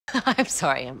I'm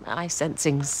sorry, am I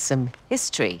sensing some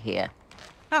history here?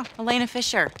 Oh, Elena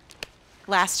Fisher.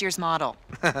 Last year's model.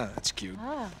 That's cute.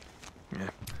 Ah. Yeah.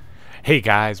 Hey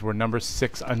guys, we're number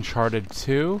 6 Uncharted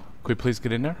 2. Could we please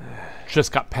get in there?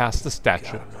 Just got past the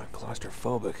statue. God, I'm not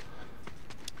claustrophobic.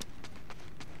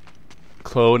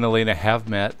 Chloe and Elena have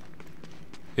met.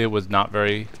 It was not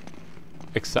very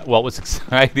well, it was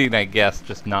exciting, I guess,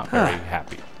 just not very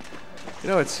happy. You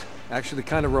know, it's actually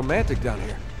kind of romantic down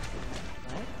here.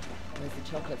 Right? Where's the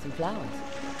chocolates and flowers?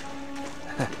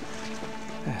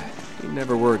 You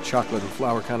never were a chocolate and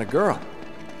flower kind of girl.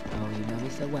 Oh, you know me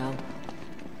so well.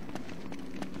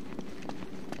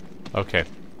 Okay.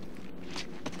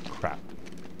 Crap.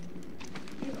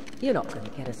 You're not going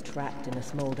to get us trapped in a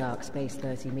small dark space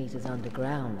 30 meters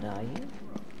underground, are you?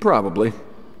 Probably.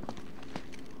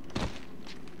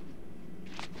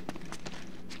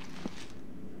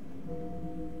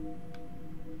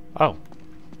 Oh.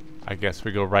 I guess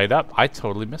we go right up. I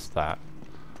totally missed that.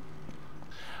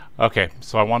 Okay,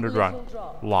 so I wandered around.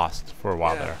 Lost for a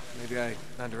while there. Maybe I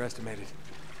underestimated.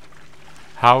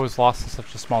 How I was lost in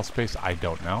such a small space, I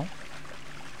don't know.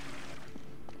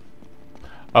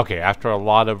 Okay, after a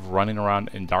lot of running around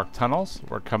in dark tunnels,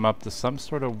 we're coming up to some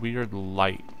sort of weird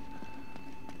light.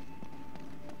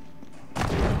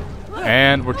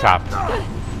 And we're trapped. Oh,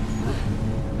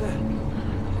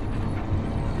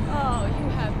 you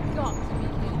have got to be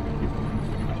kidding me.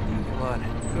 Come on,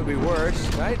 could be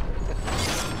worse, right?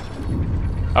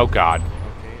 Oh god.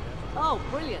 Oh,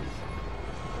 brilliant.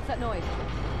 What's that noise?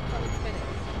 Something spinning.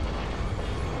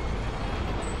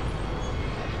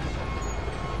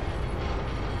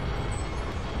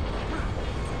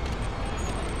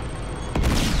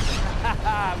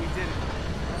 Haha, we did it.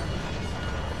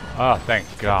 Oh, thank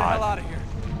Get the hell god. out of here.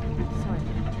 Sorry,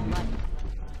 right.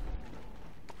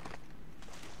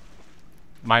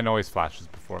 My noise flashes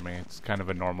before me. It's kind of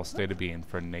a normal state of being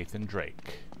for Nathan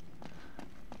Drake.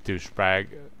 Douchebag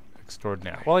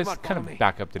extraordinaire. Well, he's Come on, kind follow me. of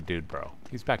back up to dude bro.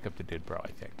 He's back up to dude bro,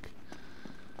 I think.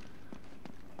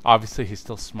 Obviously, he's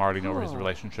still smarting over his Oh,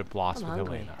 relationship loss I'm with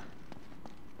hungry. Elena.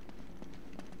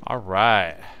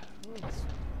 Alright.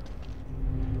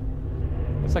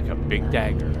 It's like a big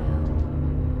dagger.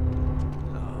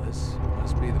 Oh, this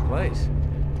must be the place.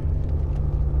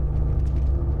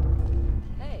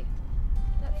 Hey,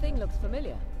 that thing looks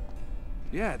familiar.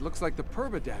 Yeah, it looks like the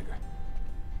Perba dagger.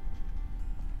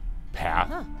 Path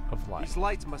Huh. of life. These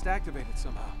lights must activate it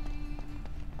somehow.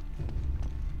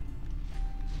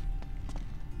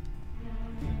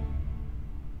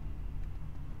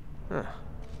 Huh.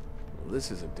 Well, this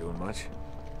isn't doing much.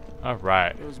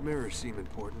 Alright. Those mirrors seem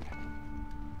important.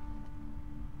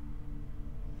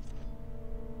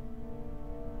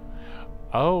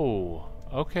 Oh,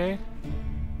 okay.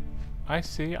 I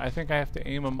see. I think I have to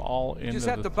aim them all into You just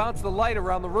have the to bounce the light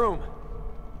around the room.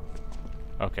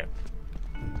 Okay.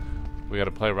 We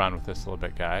gotta play around with this a little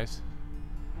bit, guys.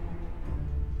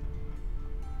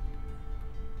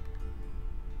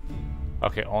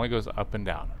 Okay, only goes up and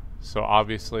down. So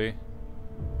obviously,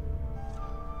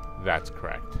 that's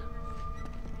correct.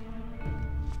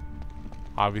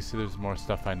 Obviously, there's more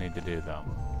stuff I need to do, though.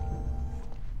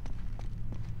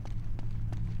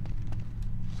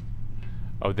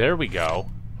 Oh, there we go.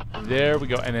 There we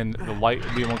go. And then the light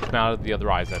beam will come out of the other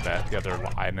eyes, I bet. The other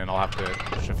eye, and then I'll have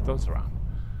to shift those around.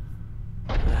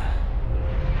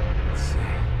 Let's see.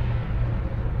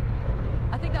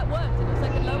 I think that worked. It looks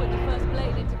like it lowered the first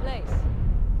blade into place.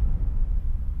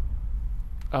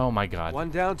 Oh my god.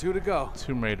 One down, two to go.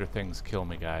 Tomb Raider things kill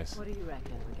me, guys. What do you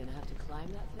reckon? We're gonna have to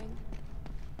climb that thing?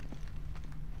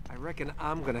 I reckon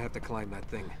I'm gonna have to climb that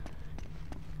thing.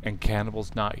 And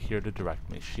Cannibal's not here to direct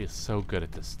me. She is so good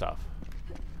at this stuff.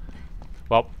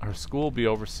 Well, her school will be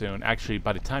over soon. Actually,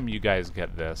 by the time you guys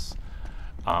get this,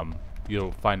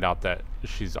 you'll find out that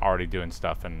she's already doing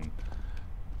stuff, and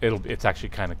it's actually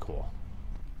kind of cool.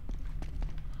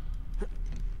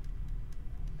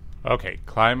 Okay,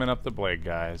 climbing up the blade,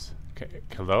 guys. Okay,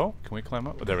 hello? Can we climb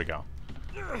up? Oh, there we go.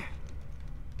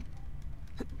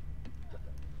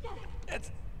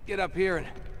 Let's get up here and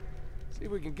see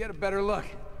if we can get a better look.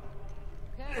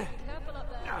 Okay, be careful up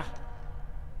there.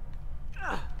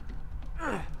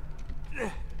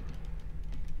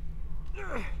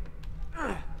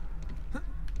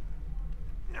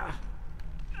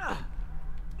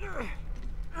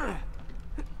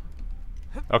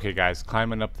 Okay, guys,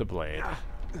 climbing up the blade.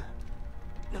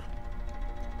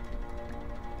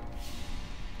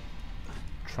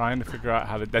 Trying to figure out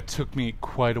how to... That took me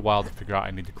quite a while to figure out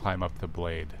I need to climb up the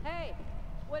blade. Hey,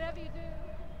 whatever you do,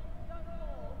 don't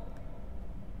fall.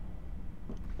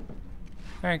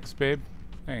 Thanks, babe.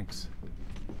 Thanks.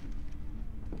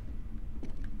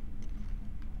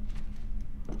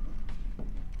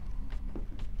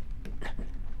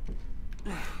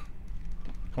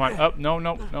 Come on, up. No,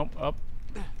 no, no, up.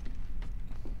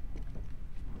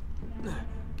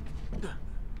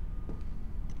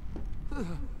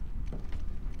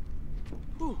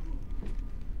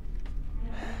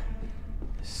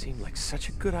 This seemed like such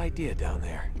a good idea down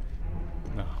there.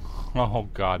 No. Oh,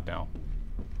 God, no.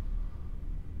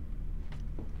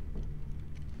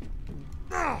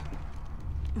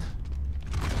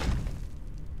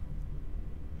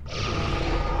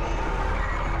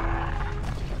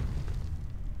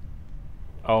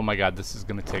 Oh my God, this is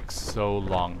gonna take so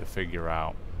long to figure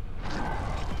out.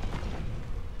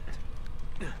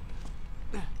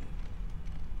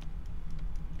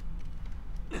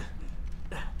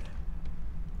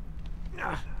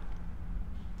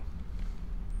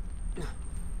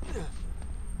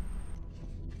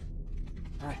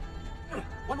 All right,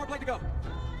 one more plate to go.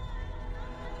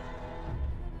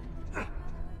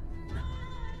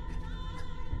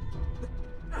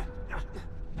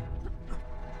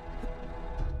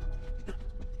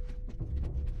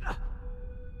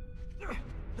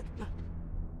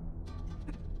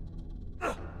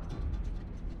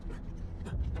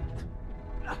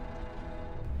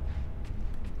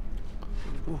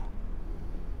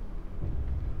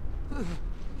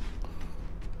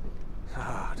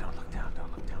 Oh, don't look down,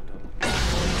 don't look down, don't look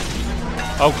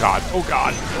down. Oh God, oh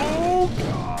God, oh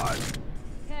God.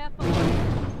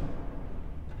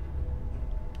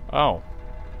 Oh.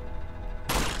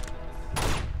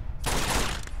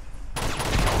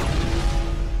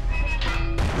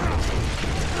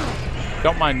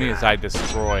 Don't mind me as I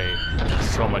destroy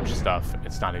so much stuff,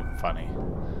 it's not even funny.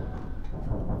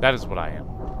 That is what I am.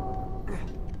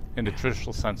 In the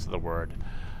traditional sense of the word,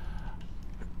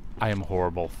 I am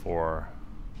horrible for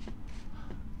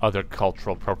other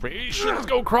cultural appropriations.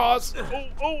 Go cross! Oh, oh,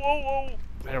 oh, oh!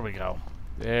 There we go.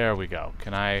 There we go.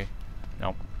 Can I...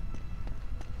 Nope.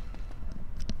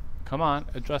 Come on,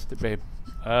 adjust it, babe.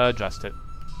 Adjust it.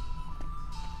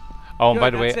 Oh, and by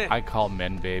the way, I call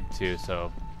men babe, too,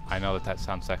 so I know that that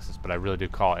sounds sexist, but I really do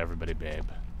call everybody babe.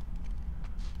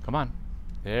 Come on.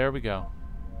 There we go.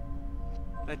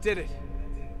 I did it.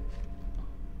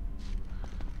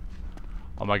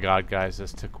 Oh my God, guys,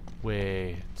 this took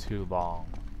way too long.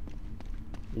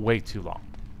 Way too long.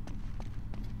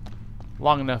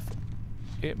 Long enough,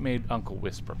 it made Uncle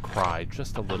Whisper cry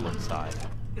just a little inside.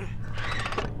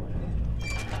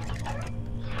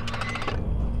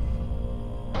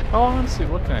 Oh, honestly,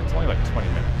 looking at it, it's only like 20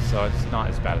 minutes, so it's not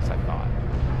as bad as I thought.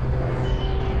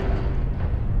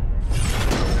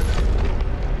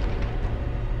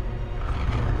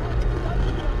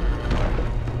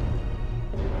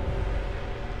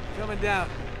 Coming down.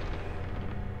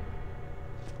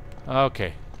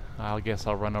 Okay, I guess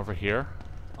I'll run over here.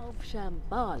 Of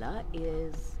Shambhala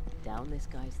is down this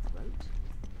guy's throat.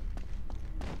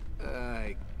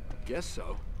 I guess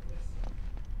so.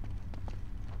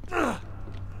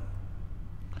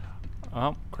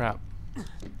 Oh, crap.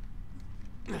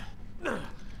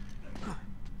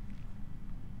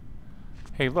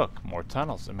 Hey, look, more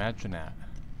tunnels. Imagine that.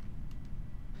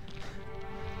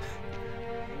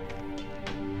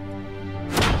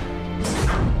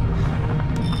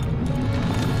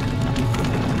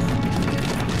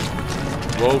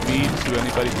 Woe be to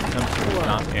anybody who comes here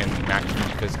not in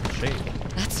maximum physical shape.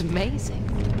 That's amazing.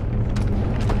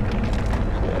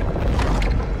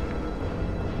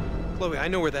 Chloe, I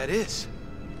know where that is.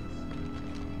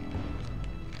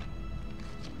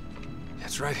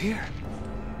 It's right here.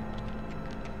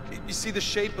 You see the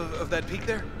shape of that peak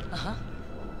there? Uh-huh.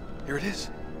 Here it is.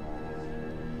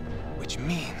 Which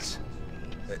means...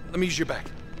 let me use your back.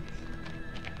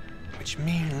 Which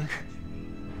means...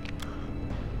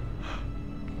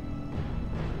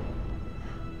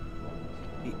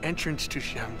 the entrance to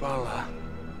Shambhala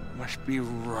must be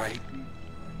right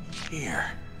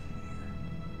here.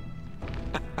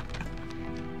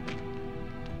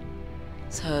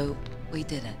 So, we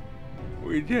did it.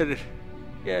 We did it.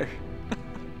 Yes.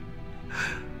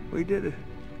 We did it.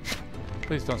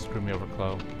 Please don't screw me over,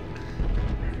 Chloe.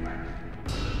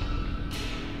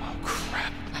 Oh,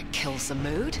 crap. That kills the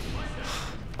mood.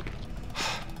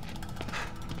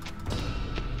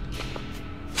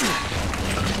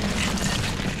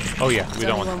 Oh yeah, we There's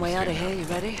don't only want one way to out of here. You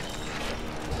ready?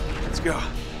 Let's go.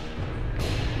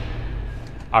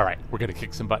 All right, we're gonna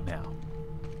kick some butt now.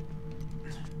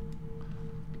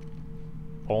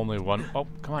 Only one. Oh,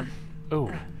 come on.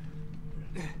 Oh,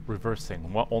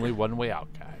 reversing. Only one way out,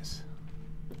 guys.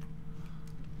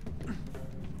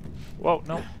 Whoa,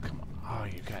 no, come on. Oh,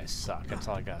 you guys suck. That's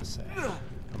all I gotta say.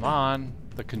 Come on.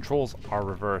 The controls are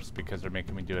reversed because they're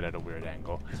making me do it at a weird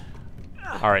angle.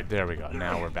 All right, there we go.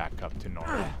 Now we're back up to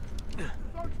normal.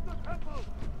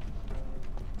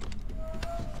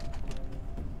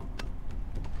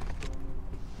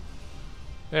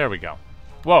 There we go.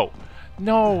 Whoa.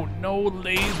 No, no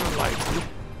laser lights.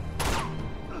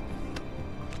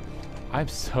 I'm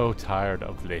so tired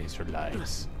of laser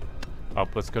lights. Oh,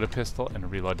 let's go to pistol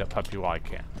and reload that puppy while I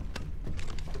can.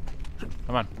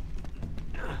 Come on.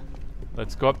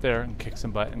 Let's go up there and kick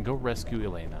some butt and go rescue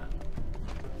Elena.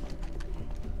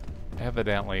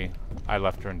 Evidently, I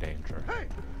left her in danger.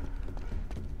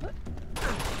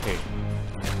 Hey.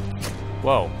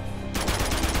 Whoa.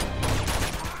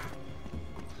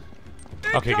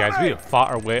 Okay, guys, we have fought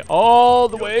our way all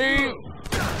the way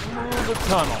through the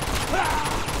tunnel.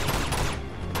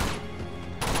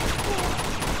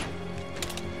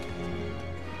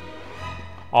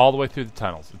 All the way through the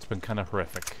tunnels. It's been kind of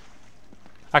horrific.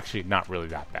 Actually, not really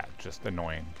that bad. Just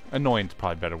annoying. Annoying's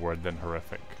probably a better word than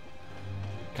horrific.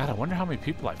 God, I wonder how many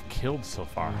people I've killed so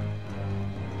far.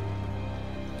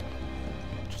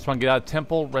 Just want to get out of the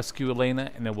temple, rescue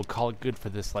Elena, and then we'll call it good for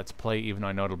this Let's Play, even though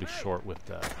I know it'll be short with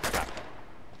the...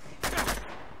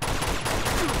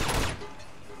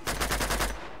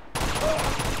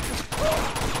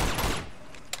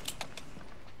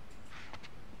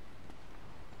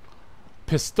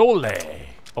 Pistole!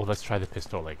 Oh, let's try the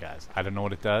pistole, guys. I don't know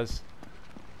what it does,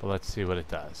 but let's see what it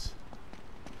does.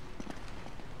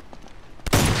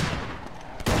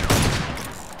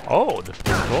 Oh, the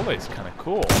pistole is kind of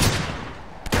cool.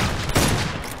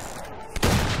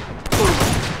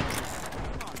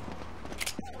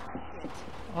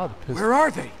 Oh, the pistol. Where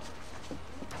are they?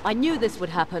 I knew this would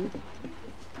happen.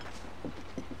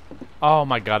 Oh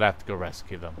my god, I have to go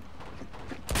rescue them.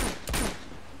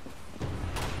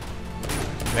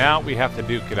 Now we have to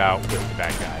duke it out with the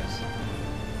bad guys.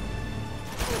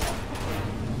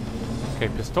 Okay,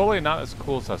 pistole not as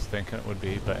cool as I was thinking it would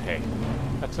be, but hey,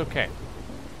 that's okay.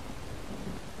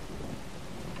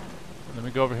 Let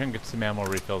me go over here and get some ammo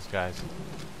refills, guys.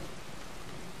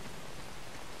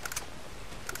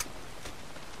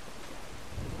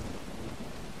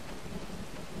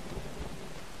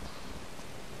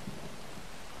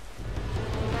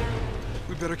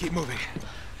 We better keep moving.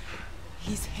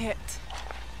 He's hit.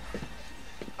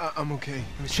 I'm okay.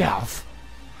 Shelf.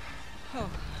 Oh.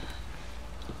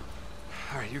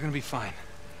 All right, you're gonna be fine.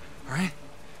 All right?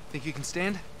 Think you can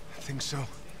stand? I think so. All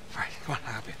right, come on,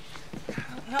 hop in.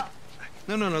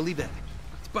 No, leave that.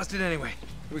 It's busted anyway.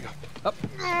 Here we go. Up.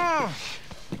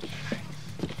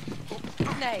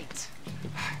 Nate.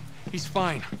 He's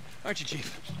fine. Aren't you,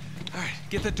 Chief? All right,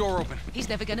 get the door open. He's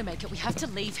never gonna make it. We have to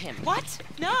leave him. What?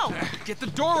 No. Get the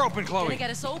door open, Chloe. Gonna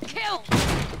get us all killed.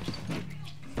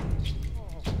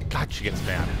 God, she gets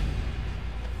mad.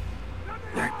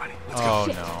 All right, buddy. Let's Oh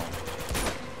go. no.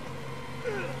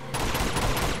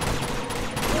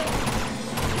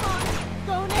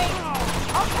 Go, Nate.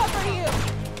 I'll cover you.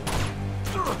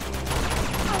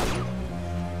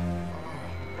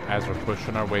 As we're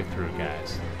pushing our way through,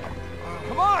 guys.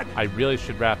 Come on. I really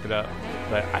should wrap it up,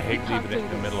 but I hate leaving it in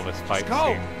the middle of a fight Let's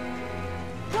go. scene.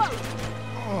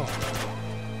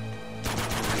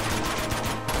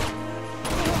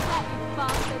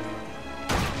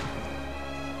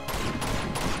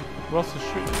 Who else is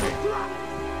shooting me?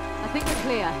 I think we're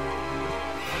clear.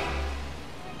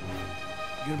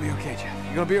 You're gonna be okay, Jeff.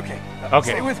 You're gonna be okay.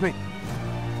 Okay. Stay with me.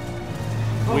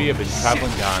 We have been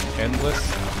traveling down endless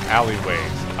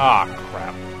alleyways. Ah,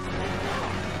 crap.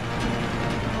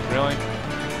 Really?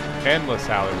 Endless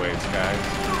alleyways, guys.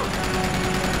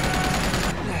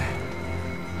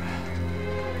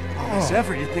 Nice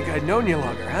effort. You'd think I'd known you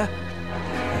longer, huh?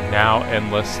 Now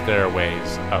endless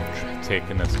stairways of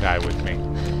taking this guy with me.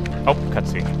 Oh,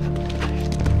 cutscene.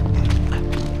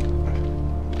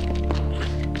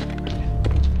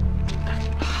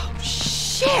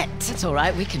 Shit! It's all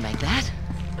right. We can make that.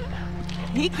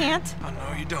 He can't. Oh,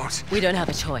 no, you don't. We don't have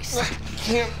a choice.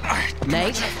 Can't.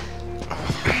 Nate?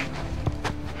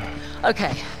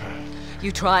 Okay.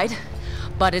 You tried,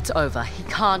 but it's over. He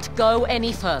can't go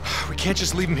any further. We can't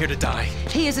just leave him here to die.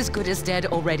 He is as good as dead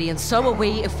already, and so are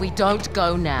we if we don't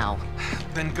go now.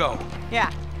 Then go.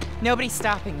 Yeah. Nobody's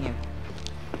stopping you.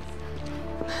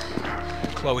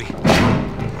 Chloe.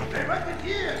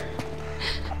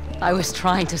 I was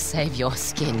trying to save your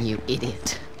skin, you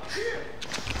idiot.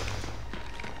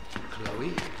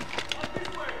 Chloe?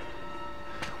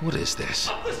 What is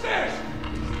this?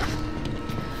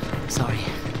 Sorry.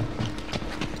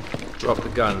 Drop the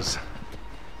guns.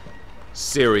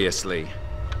 Seriously.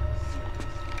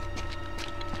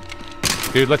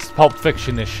 Dude, let's Pulp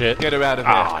Fiction this shit. Get her out of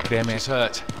here. Ah, damn it. She's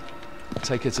hurt.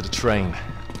 Take her to the train.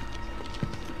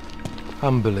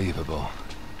 Unbelievable.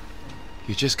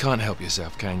 You just can't help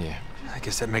yourself, can you? I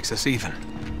guess that makes us even.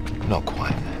 Not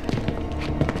quite.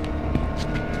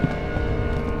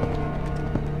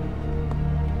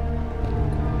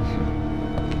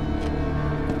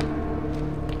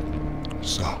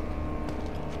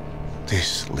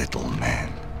 This little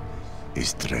man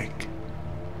is Drake.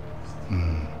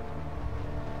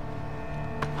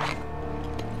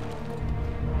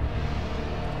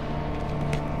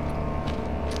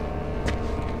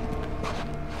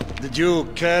 Did you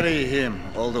carry him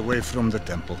all the way from the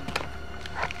temple?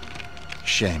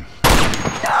 Shame.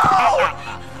 No!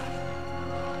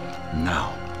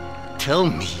 Now, tell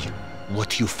me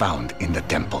what you found in the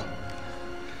temple.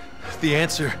 The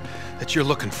answer that you're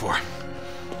looking for.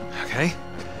 Okay?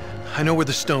 I know where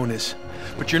the stone is,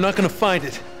 but you're not gonna find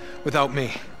it without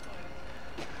me.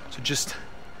 So just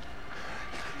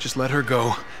let her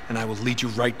go, and I will lead you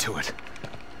right to it.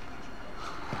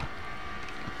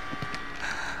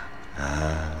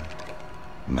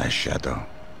 My shadow.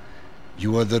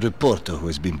 You are the reporter who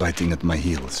has been biting at my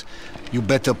heels. You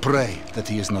better pray that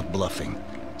he is not bluffing.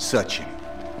 Search him.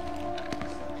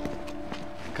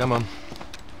 Come on.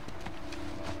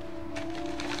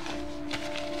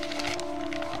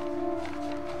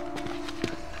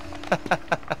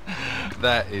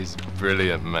 That is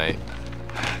brilliant, mate.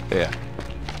 Here.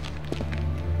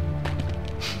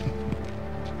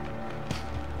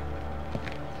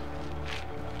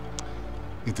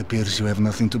 It appears you have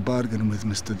nothing to bargain with,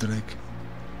 Mr. Drake.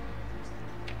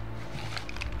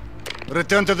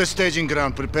 Return to the staging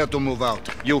ground. Prepare to move out.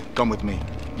 You, come with me.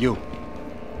 You.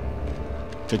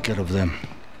 Take care of them.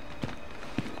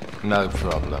 No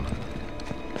problem.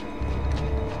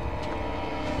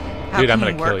 How Dude, I'm can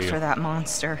gonna you kill work you. for that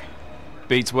monster?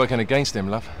 Beats working against him,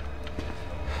 love.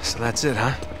 So that's it,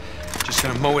 huh? Just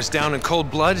gonna mow us down in cold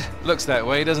blood? Looks that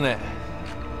way, doesn't it?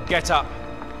 Get up.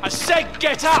 I said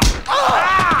get up!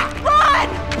 Run!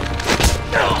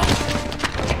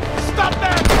 Stop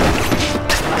them!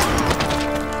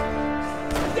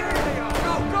 There they are!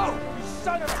 Go, go! You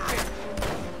son of a bitch!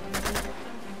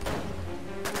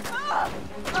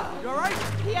 You alright?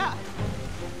 Yeah.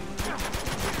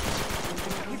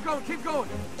 Keep going!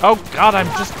 Oh god, I'm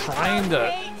just trying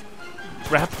to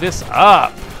wrap this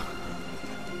up.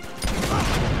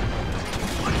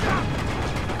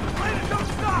 Don't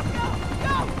stop!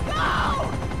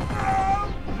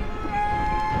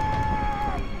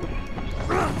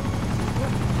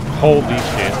 Holy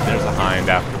shit, there's a hind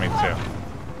after me too.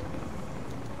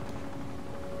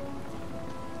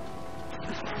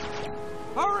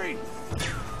 Hurry!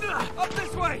 Up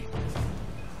this way!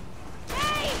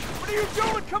 Hey! What are you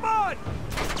doing? Come on!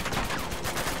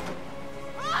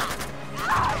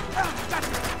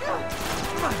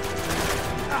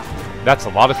 That's a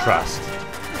lot of trust.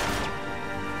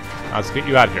 Let's get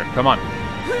you out of here. Come on.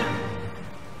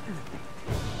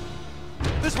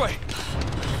 This way!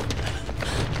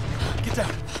 Get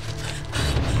down.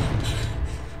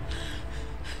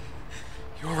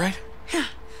 You alright?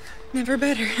 Never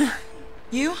better.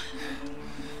 You?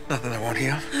 Nothing I won't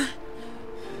heal.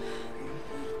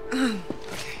 I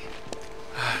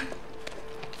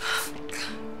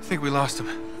think we lost him.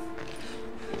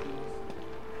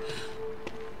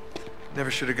 Never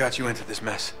should have got you into this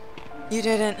mess. You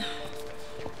didn't.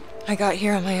 I got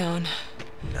here on my own.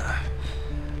 Nah.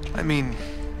 I mean,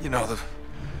 you know, the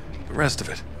rest of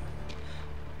it.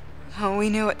 Oh, we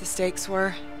knew what the stakes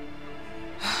were.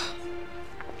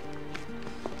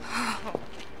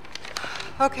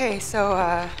 Okay,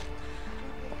 so,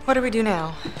 what do we do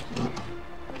now?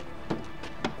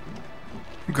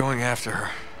 I'm going after her.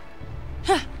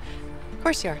 Of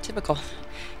course you are. Typical.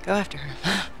 Go after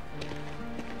her.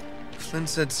 Flynn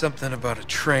said something about a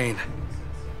train.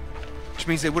 Which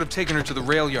means they would have taken her to the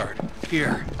rail yard.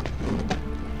 Here.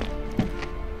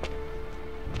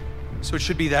 So it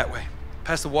should be that way.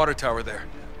 Past the water tower there.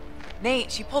 Nate,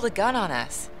 she pulled a gun on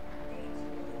us.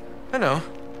 I know.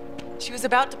 She was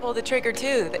about to pull the trigger,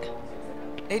 too.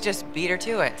 They just beat her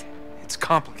to it. It's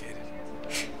complicated.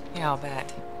 Yeah, I'll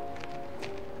bet.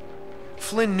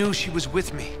 Flynn knew she was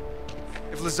with me.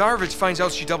 If Lazarevic finds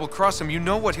out she double-crossed him, you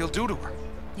know what he'll do to her.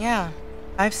 Yeah,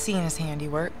 I've seen his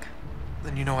handiwork.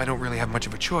 Then you know I don't really have much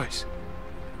of a choice.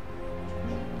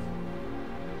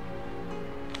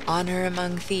 Honor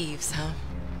among thieves, huh?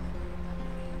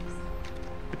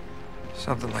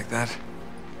 Something like that.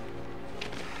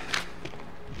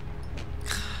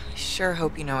 I sure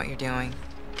hope you know what you're doing.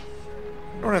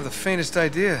 I don't have the faintest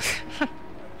idea.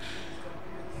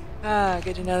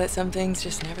 Good to know that some things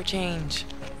just never change.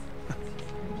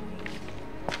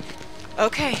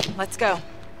 Okay, let's go.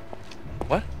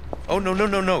 What? Oh, no, no,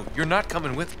 no, no. You're not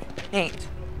coming with me. Nate,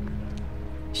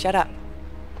 shut up,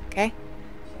 okay?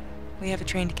 We have a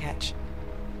train to catch.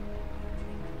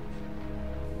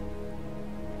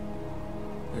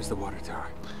 There's the water tower.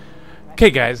 Okay,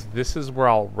 guys, this is where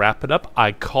I'll wrap it up.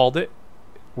 I called it.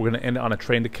 We're going to end it on a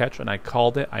train to catch, and I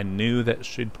called it. I knew that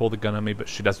she'd pull the gun on me, but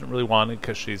she doesn't really want it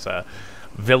because she's a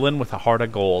villain with a heart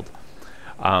of gold.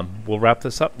 We'll wrap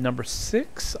this up. Number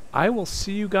 6. I will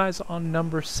see you guys on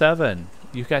number 7.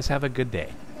 You guys have a good day.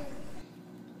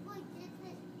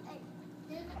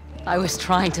 I was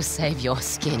trying to save your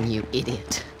skin, you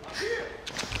idiot.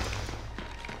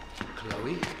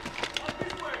 Chloe?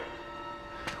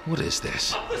 What is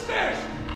this?